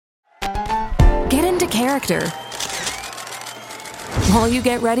into character while you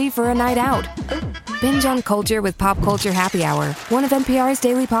get ready for a night out. Binge on culture with Pop Culture Happy Hour, one of NPR's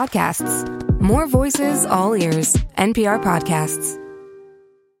daily podcasts. More voices, all ears. NPR Podcasts.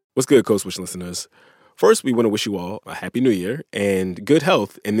 What's good, Code Switch listeners? First, we want to wish you all a Happy New Year and good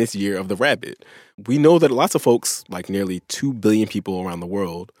health in this year of the rabbit. We know that lots of folks, like nearly 2 billion people around the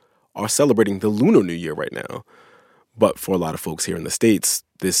world, are celebrating the Lunar New Year right now. But for a lot of folks here in the States,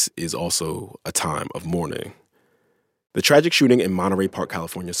 this is also a time of mourning. The tragic shooting in Monterey Park,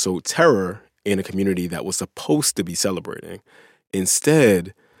 California, sowed terror in a community that was supposed to be celebrating.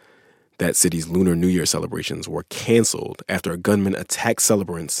 Instead, that city's Lunar New Year celebrations were canceled after a gunman attacked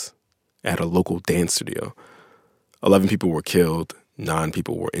celebrants at a local dance studio. 11 people were killed, 9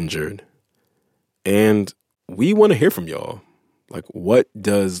 people were injured. And we want to hear from y'all. Like, what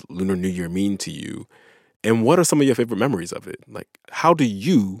does Lunar New Year mean to you? And what are some of your favorite memories of it? Like, how do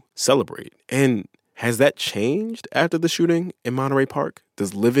you celebrate? And has that changed after the shooting in Monterey Park?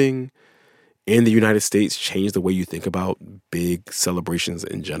 Does living in the United States change the way you think about big celebrations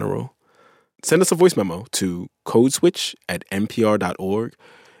in general? Send us a voice memo to codeswitch@npr.org.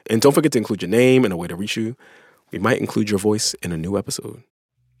 And don't forget to include your name and a way to reach you. We might include your voice in a new episode.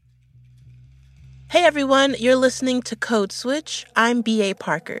 Hey everyone, you're listening to Code Switch. I'm B.A.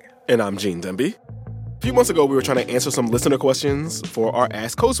 Parker. And I'm Gene Demby. A few months ago, we were trying to answer some listener questions for our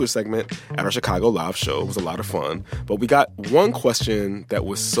Ask Code Switch segment at our Chicago live show. It was a lot of fun. But we got one question that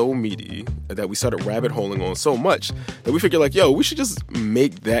was so meaty that we started rabbit holing on so much that we figured, like, yo, we should just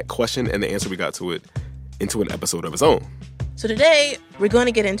make that question and the answer we got to it into an episode of its own. So today, we're going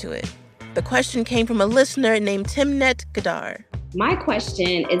to get into it. The question came from a listener named Timnet Gadar. My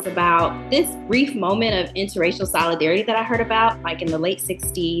question is about this brief moment of interracial solidarity that I heard about, like in the late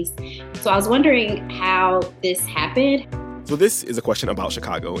 60s. So I was wondering how this happened. So this is a question about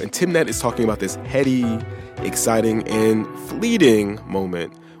Chicago, and Timnet is talking about this heady, exciting, and fleeting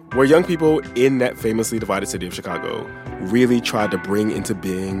moment where young people in that famously divided city of Chicago really tried to bring into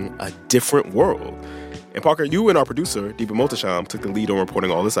being a different world. And Parker, you and our producer, Deepa Mohtasham, took the lead on reporting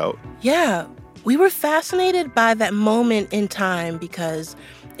all this out. Yeah, we were fascinated by that moment in time because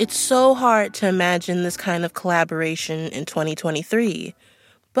it's so hard to imagine this kind of collaboration in 2023.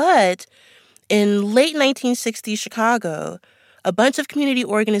 But in late 1960s Chicago, a bunch of community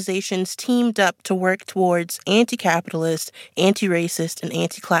organizations teamed up to work towards anti-capitalist, anti-racist, and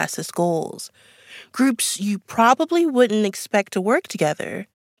anti-classist goals. Groups you probably wouldn't expect to work together.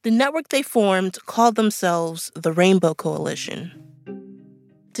 The network they formed called themselves the Rainbow Coalition.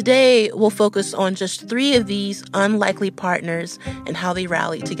 Today, we'll focus on just 3 of these unlikely partners and how they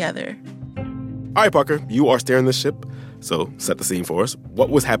rallied together. All right, Parker, you are steering the ship, so set the scene for us. What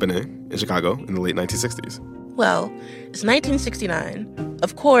was happening in Chicago in the late 1960s? Well, it's 1969.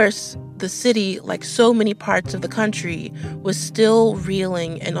 Of course, the city, like so many parts of the country, was still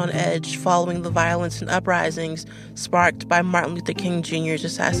reeling and on edge following the violence and uprisings sparked by Martin Luther King Jr.'s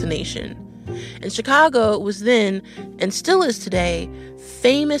assassination. And Chicago was then, and still is today,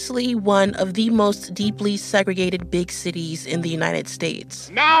 famously one of the most deeply segregated big cities in the United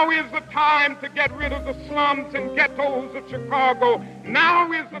States. Now is the time to get rid of the slums and ghettos of Chicago.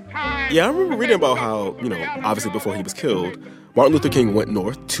 Now is the time. Yeah, I remember reading about how, obviously before he was killed, Martin Luther King went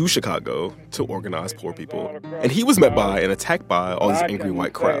north to Chicago to organize poor people. And he was met by and attacked by all these angry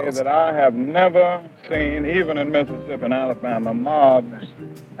white crowds. That I have never seen, even in Mississippi and Alabama, mobs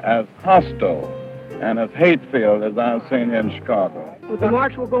as hostile and as hate-filled as I've seen here in Chicago. The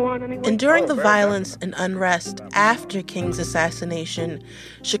march will go on anyway. And during the violence and unrest after King's assassination,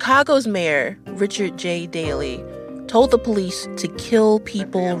 Chicago's mayor, Richard J. Daley, told the police to kill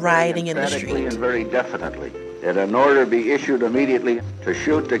people rioting in the street. And very definitely that an order be issued immediately to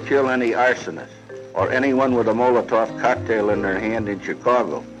shoot to kill any arsonist or anyone with a Molotov cocktail in their hand in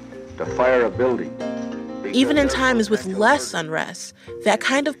Chicago, to fire a building. Even in times with less unrest, that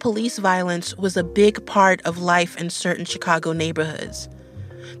kind of police violence was a big part of life in certain Chicago neighborhoods.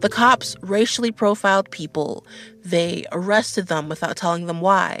 The cops racially profiled people. They arrested them without telling them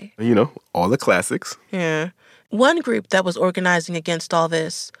why. All the classics. Yeah. One group that was organizing against all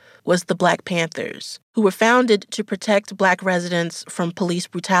this was the Black Panthers, who were founded to protect Black residents from police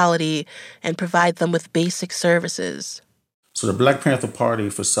brutality and provide them with basic services. So the Black Panther Party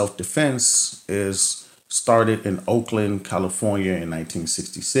for Self-Defense is started in Oakland, California in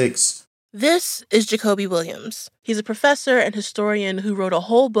 1966. This is Jacoby Williams. He's a professor and historian who wrote a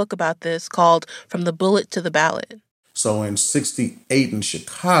whole book about this called From the Bullet to the Ballot. So in 68 in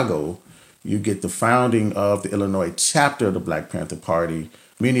Chicago, you get the founding of the Illinois chapter of the Black Panther Party.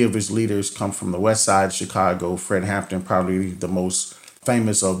 Many of its leaders come from the west side of Chicago. Fred Hampton, probably the most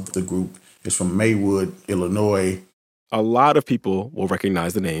famous of the group, is from Maywood, Illinois. A lot of people will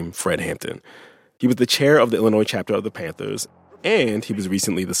recognize the name Fred Hampton. He was the chair of the Illinois chapter of the Panthers, and he was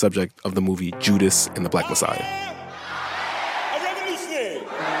recently the subject of the movie Judas and the Black Messiah.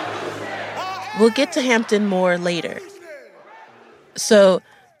 We'll get to Hampton more later. So,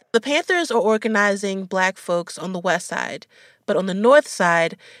 the Panthers are organizing black folks on the west side, but on the north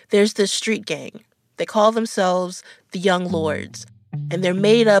side, there's this street gang. They call themselves the Young Lords, and they're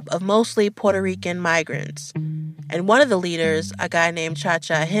made up of mostly Puerto Rican migrants. And one of the leaders, a guy named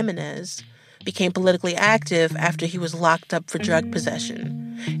Chacha Jimenez, became politically active after he was locked up for drug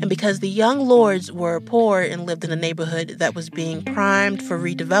possession. And because the Young Lords were poor and lived in a neighborhood that was being primed for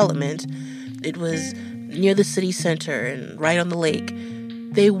redevelopment, it was near the city center and right on the lake,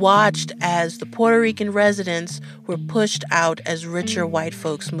 they watched as the Puerto Rican residents were pushed out as richer white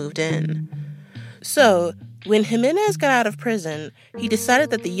folks moved in. So, when Jimenez got out of prison, he decided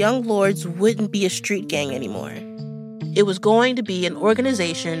that the Young Lords wouldn't be a street gang anymore. It was going to be an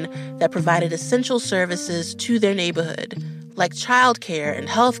organization that provided essential services to their neighborhood, like childcare and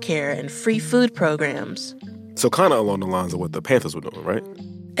healthcare and free food programs. So kind of along the lines of what the Panthers were doing, right?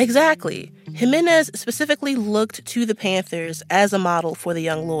 Exactly. Jimenez specifically looked to the Panthers as a model for the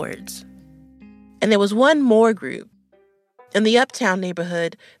Young Lords. And there was one more group. In the Uptown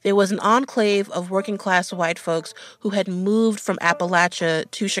neighborhood, there was an enclave of working-class white folks who had moved from Appalachia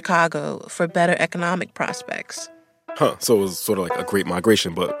to Chicago for better economic prospects. Huh, so it was sort of like a great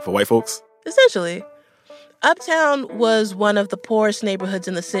migration, but for white folks? Essentially. Uptown was one of the poorest neighborhoods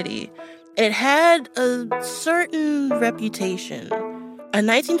in the city. It had a certain reputation. A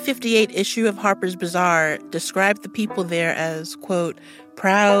 1958 issue of Harper's Bazaar described the people there as, quote,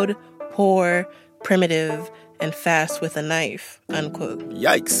 proud, poor, primitive, and fast with a knife, unquote.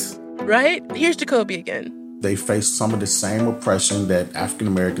 Yikes. Right? Here's Jacoby again. They faced some of the same oppression that African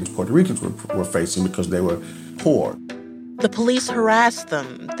Americans, Puerto Ricans were facing because they were poor. The police harassed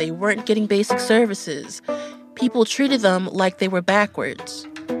them. They weren't getting basic services. People treated them like they were backwards.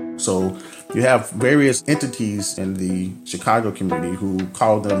 So you have various entities in the Chicago community who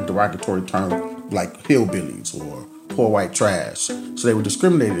call them derogatory terms like hillbillies or poor white trash. So they were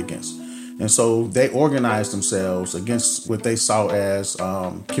discriminated against. And so they organized themselves against what they saw as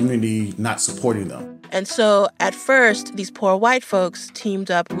community not supporting them. And so at first, these poor white folks teamed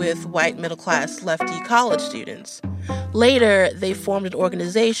up with white middle-class lefty college students. Later, they formed an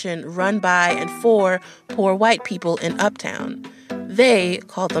organization run by and for poor white people in Uptown. They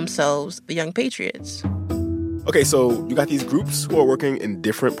called themselves the Young Patriots. Okay, so you got these groups who are working in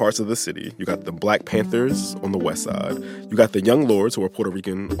different parts of the city. You got the Black Panthers on the west side. You got the Young Lords, who are Puerto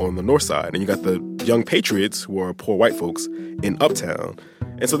Rican, on the north side. And you got the Young Patriots, who are poor white folks, in Uptown.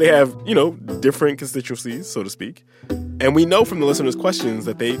 And so they have, different constituencies, so to speak. And we know from the listeners' questions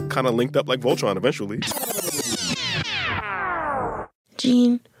that they kind of linked up like Voltron eventually.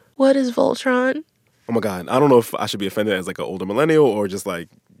 Gene, what is Voltron? Oh my God, I don't know if I should be offended as like an older millennial or just like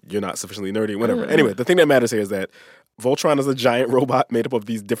you're not sufficiently nerdy, whatever. Anyway, the thing that matters here is that Voltron is a giant robot made up of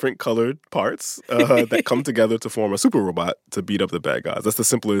these different colored parts that come together to form a super robot to beat up the bad guys. That's the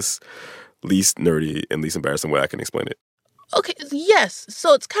simplest, least nerdy, and least embarrassing way I can explain it. Okay, yes.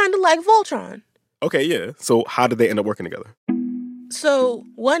 So it's kind of like Voltron. Okay, yeah. So how did they end up working together? So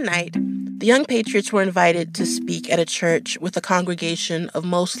one night, the Young Patriots were invited to speak at a church with a congregation of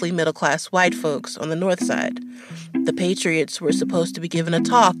mostly middle-class white folks on the north side. The Patriots were supposed to be given a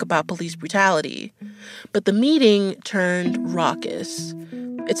talk about police brutality, but the meeting turned raucous.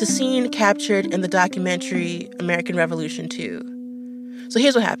 It's a scene captured in the documentary American Revolution 2. So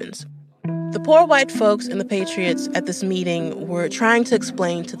here's what happens. The poor white folks and the Patriots at this meeting were trying to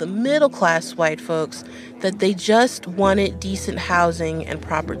explain to the middle-class white folks that they just wanted decent housing and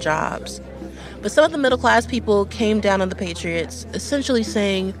proper jobs. But some of the middle-class people came down on the Patriots, essentially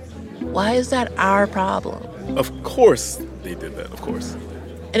saying, why is that our problem? Of course they did that, of course.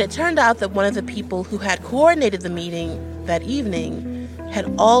 And it turned out that one of the people who had coordinated the meeting that evening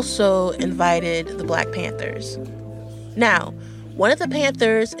had also invited the Black Panthers. Now, one of the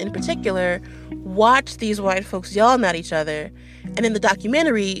Panthers in particular watched these white folks yelling at each other, and in the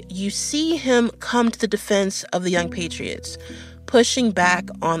documentary, you see him come to the defense of the Young Patriots, pushing back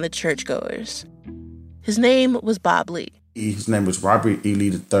on the churchgoers. His name was Bob Lee. His name was Robert E. Lee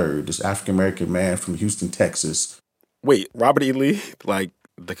III, this African-American man from Houston, Texas. Wait, Robert E. Lee? Like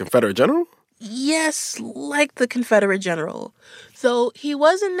the Confederate general? Yes, like the Confederate general. Though he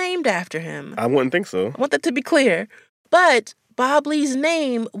wasn't named after him. I wouldn't think so. I want that to be clear. But Bob Lee's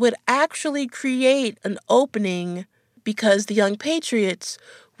name would actually create an opening because the Young Patriots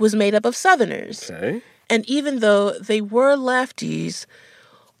was made up of Southerners. Okay. And even though they were lefties,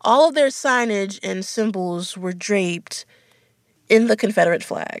 All of their signage and symbols were draped in the Confederate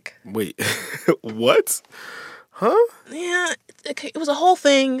flag. Wait, what? Huh? Yeah, it was a whole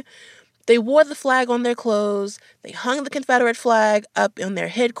thing. They wore the flag on their clothes. They hung the Confederate flag up in their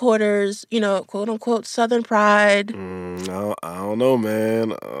headquarters, quote unquote, Southern pride. No, I don't know,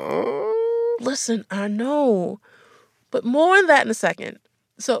 man. Listen, I know. But more on that in a second.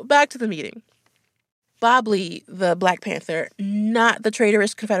 So back to the meeting. Bob Lee, the Black Panther, not the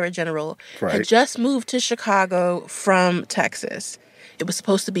traitorous Confederate general, had just moved to Chicago from Texas. It was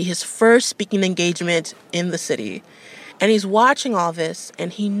supposed to be his first speaking engagement in the city. And he's watching all this,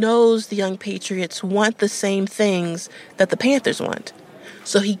 and he knows the Young Patriots want the same things that the Panthers want.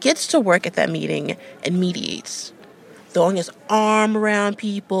 So he gets to work at that meeting and mediates, throwing his arm around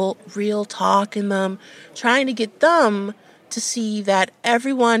people, real talking them, trying to get them to see that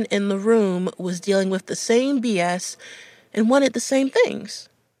everyone in the room was dealing with the same BS and wanted the same things.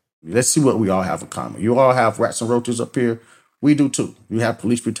 Let's see what we all have in common. You all have rats and roaches up here. We do too. You have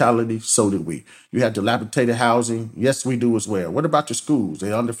police brutality. So did we. You have dilapidated housing. Yes, we do as well. What about your schools?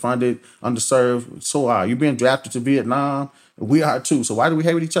 They're underfunded, underserved. So are you being drafted to Vietnam? We are too. So why do we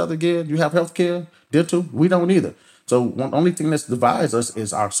hate each other again? You have health care, dental. We don't either. So one only thing that divides us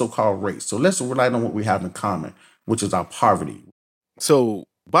is our so-called race. So let's rely on what we have in common, which is our poverty. So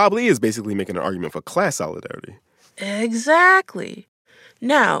Bob Lee is basically making an argument for class solidarity. Exactly.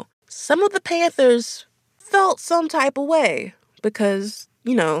 Now, some of the Panthers felt some type of way because,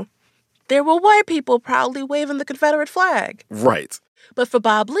 there were white people proudly waving the Confederate flag. Right. But for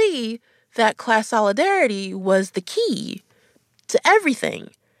Bob Lee, that class solidarity was the key to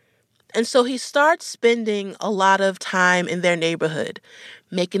everything. And so he starts spending a lot of time in their neighborhood,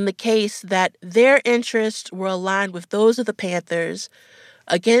 making the case that their interests were aligned with those of the Panthers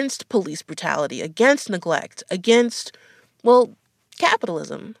against police brutality, against neglect, against,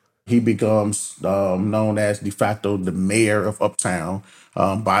 capitalism. He becomes known as de facto the mayor of Uptown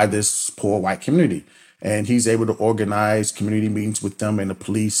by this poor white community. And he's able to organize community meetings with them and the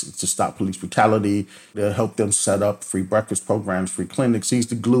police to stop police brutality, to help them set up free breakfast programs, free clinics. He's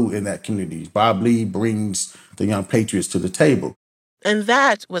the glue in that community. Bob Lee brings the Young Patriots to the table. And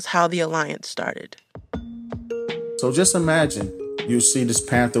that was how the alliance started. So just imagine you see this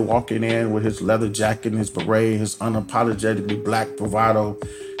Panther walking in with his leather jacket and his beret, his unapologetically black bravado,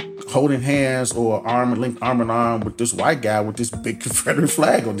 holding hands or linked arm in arm with this white guy with this big Confederate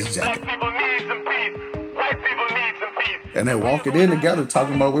flag on his jacket. Black people need some peace. White people need some peace. And they're walking in together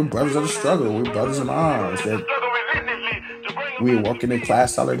talking about we're brothers of the struggle, we're brothers in arms. That we're walking in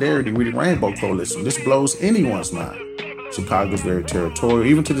class solidarity with the Rainbow Coalition. This blows anyone's mind. Chicago's very territorial,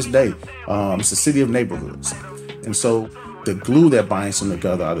 even to this day. It's a city of neighborhoods. And so the glue that binds them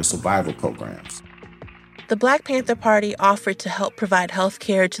together are the survival programs. The Black Panther Party offered to help provide health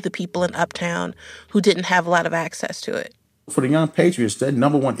care to the people in Uptown who didn't have a lot of access to it. For the Young Patriots, their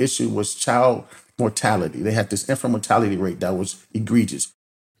number one issue was child mortality. They had this infant mortality rate that was egregious.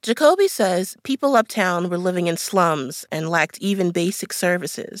 Jacoby says people uptown were living in slums and lacked even basic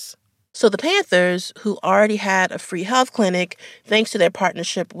services. So the Panthers, who already had a free health clinic thanks to their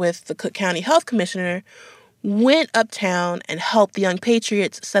partnership with the Cook County Health Commissioner, went uptown and helped the Young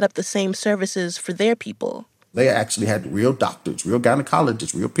Patriots set up the same services for their people. They actually had real doctors, real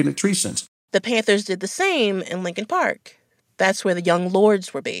gynecologists, real pediatricians. The Panthers did the same in Lincoln Park. That's where the Young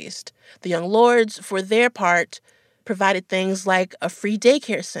Lords were based. The Young Lords, for their part, provided things like a free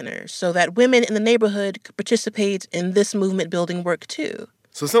daycare center so that women in the neighborhood could participate in this movement-building work too.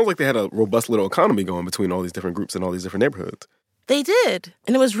 So it sounds like they had a robust little economy going between all these different groups and all these different neighborhoods. They did,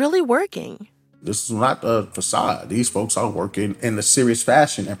 and it was really working. This is not a facade. These folks are working in a serious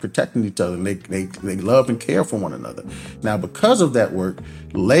fashion and protecting each other. And they love and care for one another. Now, because of that work,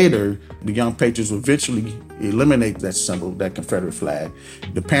 later, the Young Patriots will eventually eliminate that symbol, that Confederate flag.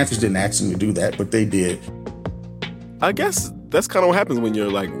 The Panthers didn't ask them to do that, but they did. I guess that's kind of what happens when you're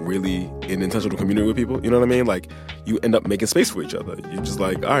like really in intentional community with people. You know what I mean? Like you end up making space for each other. You're just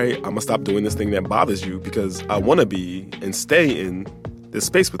like, all right, I'm going to stop doing this thing that bothers you because I want to be and stay in this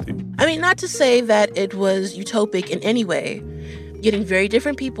space with you. I mean, not to say that it was utopic in any way. Getting very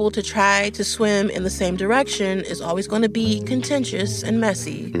different people to try to swim in the same direction is always going to be contentious and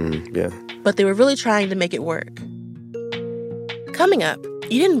messy. Yeah. But they were really trying to make it work. Coming up,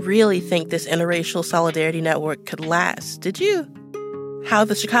 you didn't really think this interracial solidarity network could last, did you? How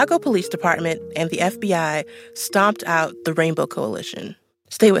the Chicago Police Department and the FBI stomped out the Rainbow Coalition.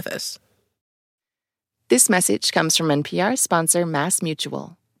 Stay with us. This message comes from NPR sponsor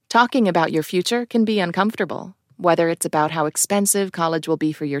MassMutual. Talking about your future can be uncomfortable, whether it's about how expensive college will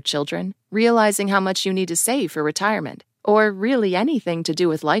be for your children, realizing how much you need to save for retirement, or really anything to do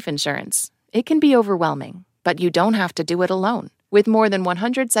with life insurance. It can be overwhelming, but you don't have to do it alone. With more than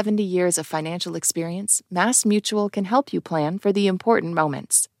 170 years of financial experience, MassMutual can help you plan for the important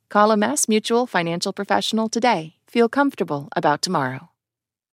moments. Call a MassMutual financial professional today. Feel comfortable about tomorrow.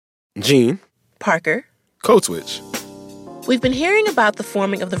 Gene. Parker. Code Switch. We've been hearing about the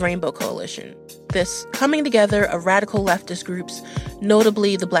forming of the Rainbow Coalition, this coming together of radical leftist groups,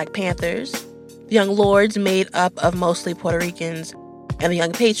 notably the Black Panthers, the Young Lords made up of mostly Puerto Ricans, and the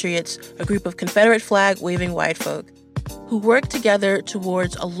Young Patriots, a group of Confederate flag-waving white folk, who worked together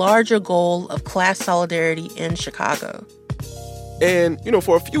towards a larger goal of class solidarity in Chicago. And,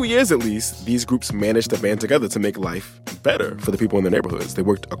 for a few years at least, these groups managed to band together to make life better for the people in their neighborhoods. They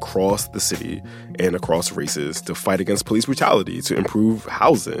worked across the city and across races to fight against police brutality, to improve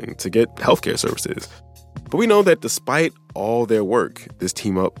housing, to get healthcare services. But we know that despite all their work, this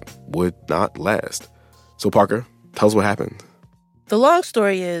team-up would not last. So, Parker, tell us what happened. The long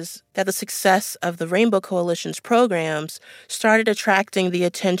story is that the success of the Rainbow Coalition's programs started attracting the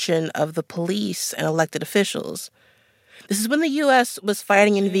attention of the police and elected officials. This is when the U.S. was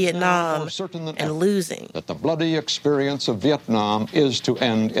fighting in Vietnam and losing. That the bloody experience of Vietnam is to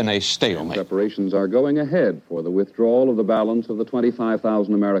end in a stalemate. Preparations are going ahead for the withdrawal of the balance of the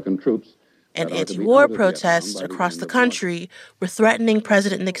 25,000 American troops. And anti-war protests across the country were threatening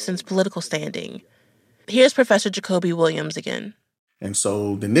President Nixon's political standing. Here's Professor Jacoby Williams again. And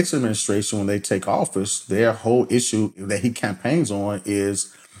so the Nixon administration, when they take office, their whole issue that he campaigns on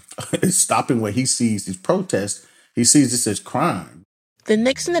is stopping what he sees these protests. He sees this as crime. The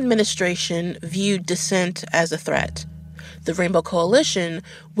Nixon administration viewed dissent as a threat. The Rainbow Coalition,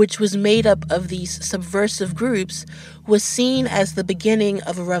 which was made up of these subversive groups, was seen as the beginning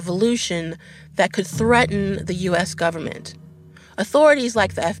of a revolution that could threaten the U.S. government. Authorities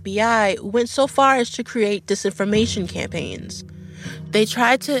like the FBI went so far as to create disinformation campaigns. They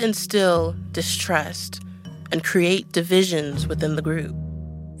tried to instill distrust and create divisions within the group.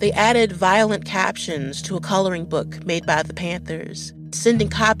 They added violent captions to a coloring book made by the Panthers, sending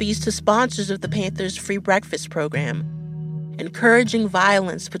copies to sponsors of the Panthers' free breakfast program, encouraging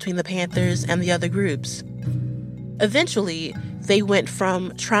violence between the Panthers and the other groups. Eventually, they went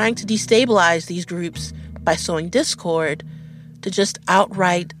from trying to destabilize these groups by sowing discord to just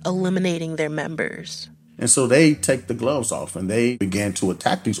outright eliminating their members. And so they take the gloves off and they began to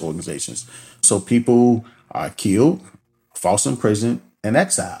attack these organizations. So people are killed, false imprisoned, and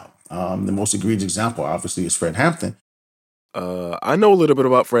exiled. The most egregious example, obviously, is Fred Hampton. I know a little bit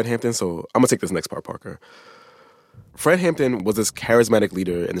about Fred Hampton, so I'm going to take this next part, Parker. Fred Hampton was this charismatic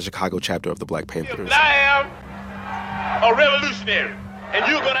leader in the Chicago chapter of the Black Panthers. I am a revolutionary, and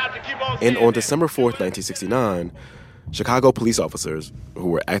you're going to have to keep on saying And on December 4th, 1969, Chicago police officers who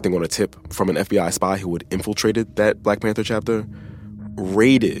were acting on a tip from an FBI spy who had infiltrated that Black Panther chapter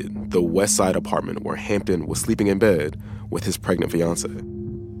raided the West Side apartment where Hampton was sleeping in bed with his pregnant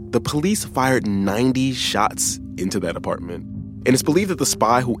fiancée. The police fired 90 shots into that apartment, and it's believed that the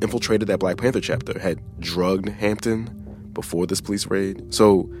spy who infiltrated that Black Panther chapter had drugged Hampton before this police raid,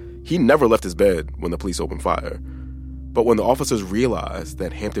 so he never left his bed when the police opened fire. But when the officers realized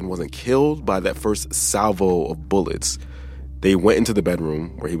that Hampton wasn't killed by that first salvo of bullets, they went into the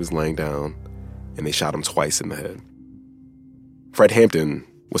bedroom where he was laying down, and they shot him twice in the head. Fred Hampton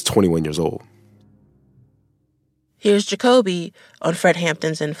was 21 years old. Here's Jacoby on Fred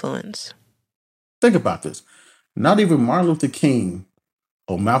Hampton's influence. Think about this. Not even Martin Luther King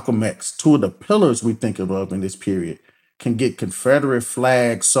or Malcolm X, two of the pillars we think of in this period, can get Confederate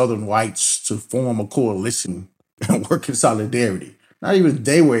flag Southern whites to form a coalition and work in solidarity. Not even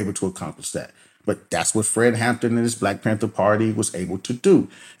they were able to accomplish that. But that's what Fred Hampton and his Black Panther Party was able to do.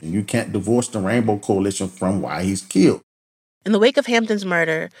 And you can't divorce the Rainbow Coalition from why he's killed. In the wake of Hampton's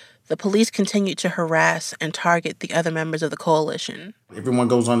murder, the police continued to harass and target the other members of the coalition. Everyone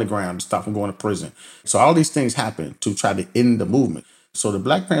goes underground to stop them going to prison. So all these things happen to try to end the movement. So the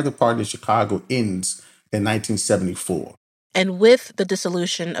Black Panther Party of Chicago ends in 1974. And with the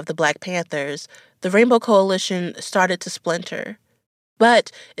dissolution of the Black Panthers, the Rainbow Coalition started to splinter.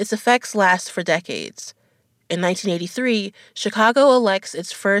 But its effects last for decades. In 1983, Chicago elects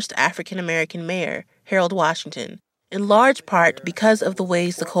its first African-American mayor, Harold Washington, in large part because of the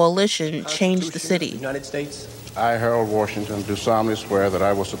ways the coalition changed the city. United States. I, Harold Washington, do solemnly swear that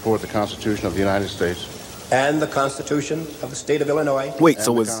I will support the Constitution of the United States. And the Constitution of the State of Illinois. Wait,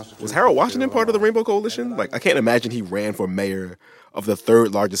 so was Harold Washington part of the Rainbow Coalition? I can't imagine he ran for mayor of the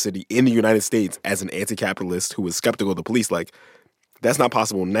third largest city in the United States as an anti-capitalist who was skeptical of the police. That's not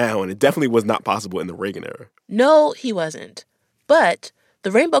possible now, and it definitely was not possible in the Reagan era. No, he wasn't. But The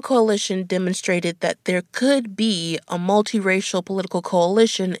Rainbow Coalition demonstrated that there could be a multiracial political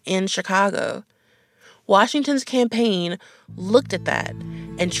coalition in Chicago. Washington's campaign looked at that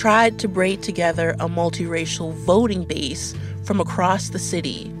and tried to braid together a multiracial voting base from across the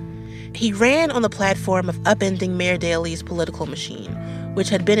city. He ran on the platform of upending Mayor Daley's political machine, which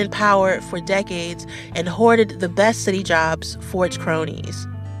had been in power for decades and hoarded the best city jobs for its cronies.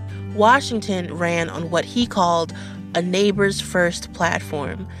 Washington ran on what he called a neighbors first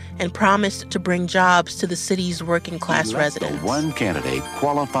platform and promised to bring jobs to the city's working class residents. The one candidate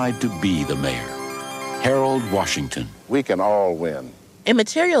qualified to be the mayor, Harold Washington. We can all win. And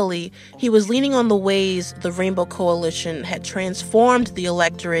materially, he was leaning on the ways the Rainbow Coalition had transformed the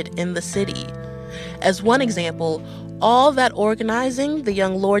electorate in the city. As one example, all that organizing the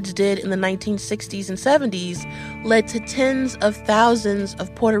Young Lords did in the 1960s and 70s led to tens of thousands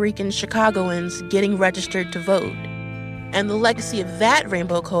of Puerto Rican Chicagoans getting registered to vote. And the legacy of that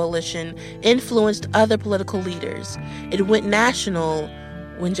Rainbow Coalition influenced other political leaders. It went national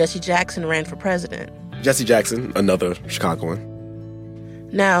when Jesse Jackson ran for president. Jesse Jackson, another Chicagoan.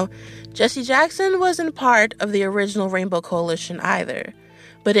 Now, Jesse Jackson wasn't part of the original Rainbow Coalition either.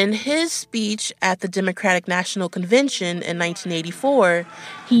 But in his speech at the Democratic National Convention in 1984,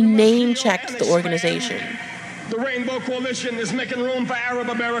 he name-checked the organization. The Rainbow Coalition is making room for Arab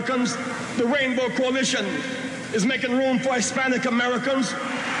Americans. The Rainbow Coalition is making room for Hispanic Americans.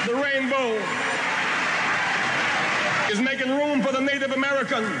 The Rainbow is making room for the Native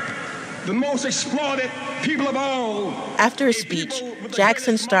American, the most exploited people of all. After his speech,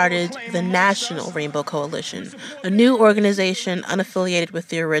 Jackson started the National Rainbow Coalition, a new organization unaffiliated with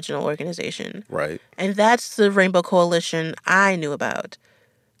the original organization. Right. And that's the Rainbow Coalition I knew about,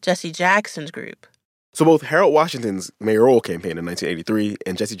 Jesse Jackson's group. So both Harold Washington's mayoral campaign in 1983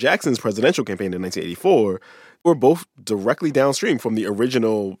 and Jesse Jackson's presidential campaign in 1984 were both directly downstream from the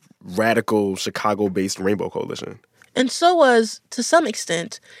original radical Chicago-based Rainbow Coalition. And so was, to some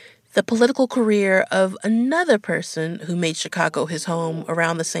extent, the political career of another person who made Chicago his home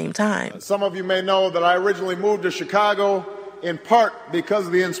around the same time. Some of you may know that I originally moved to Chicago in part because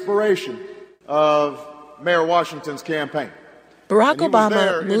of the inspiration of Mayor Washington's campaign. Barack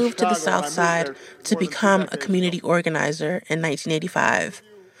Obama moved to the South Side to become a community organizer in 1985.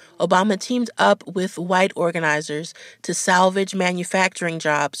 Obama teamed up with white organizers to salvage manufacturing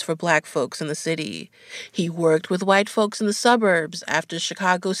jobs for black folks in the city. He worked with white folks in the suburbs after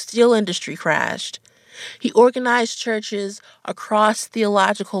Chicago's steel industry crashed. He organized churches across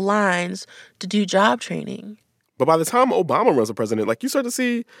theological lines to do job training. But by the time Obama runs for president, you start to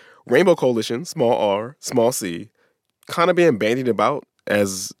see Rainbow Coalition, small r, small c, kind of being bandied about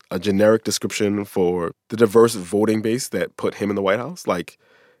as a generic description for the diverse voting base that put him in the White House.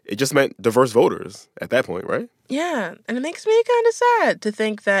 It just meant diverse voters at that point, right? Yeah, and it makes me kind of sad to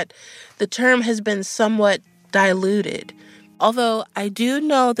think that the term has been somewhat diluted. Although I do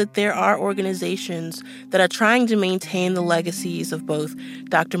know that there are organizations that are trying to maintain the legacies of both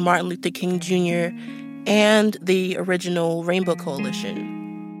Dr. Martin Luther King Jr. and the original Rainbow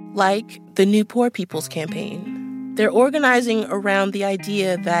Coalition, like the New Poor People's Campaign. They're organizing around the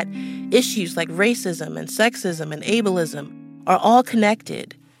idea that issues like racism and sexism and ableism are all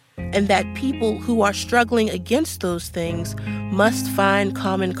connected, and that people who are struggling against those things must find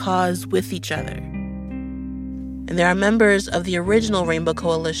common cause with each other. And there are members of the original Rainbow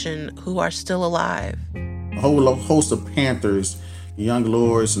Coalition who are still alive. A whole host of Panthers, Young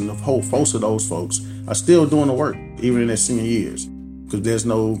Lords, and a whole host of those folks are still doing the work, even in their senior years, because there's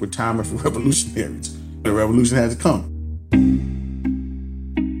no retirement for revolutionaries. The revolution has to come.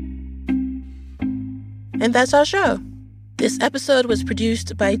 And that's our show. This episode was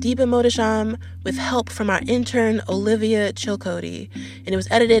produced by Deepa Modasham with help from our intern, Olivia Chilcote, and it was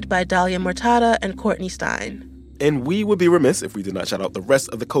edited by Dahlia Mortada and Courtney Stein. And we would be remiss if we did not shout out the rest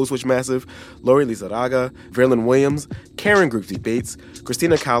of the Code Switch Massive: Lori Lizarraga, Verlin Williams, Karen Groupsy Bates,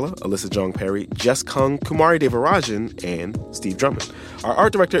 Christina Kala, Alyssa Jong Perry, Jess Kung, Kumari Devarajan, and Steve Drummond. Our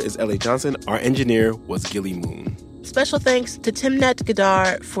art director is L.A. Johnson. Our engineer was Gilly Moon. Special thanks to Timnit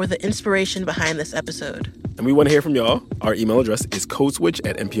Gadar for the inspiration behind this episode. And we want to hear from y'all. Our email address is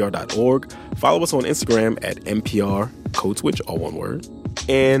codeswitch@npr.org. Follow us on Instagram at NPRCodeswitch, all one word.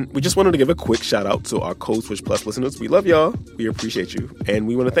 And we just wanted to give a quick shout out to our Code Switch Plus listeners. We love y'all. We appreciate you. And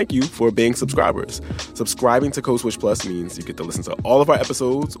we want to thank you for being subscribers. Subscribing to Code Switch Plus means you get to listen to all of our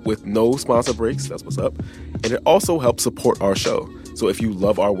episodes with no sponsor breaks. That's what's up. And it also helps support our show. So if you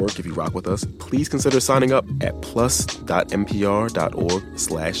love our work, if you rock with us, please consider signing up at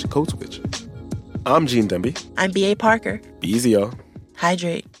plus.npr.org/codeswitch. I'm Gene Demby. I'm B.A. Parker. Be easy, y'all.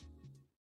 Hydrate.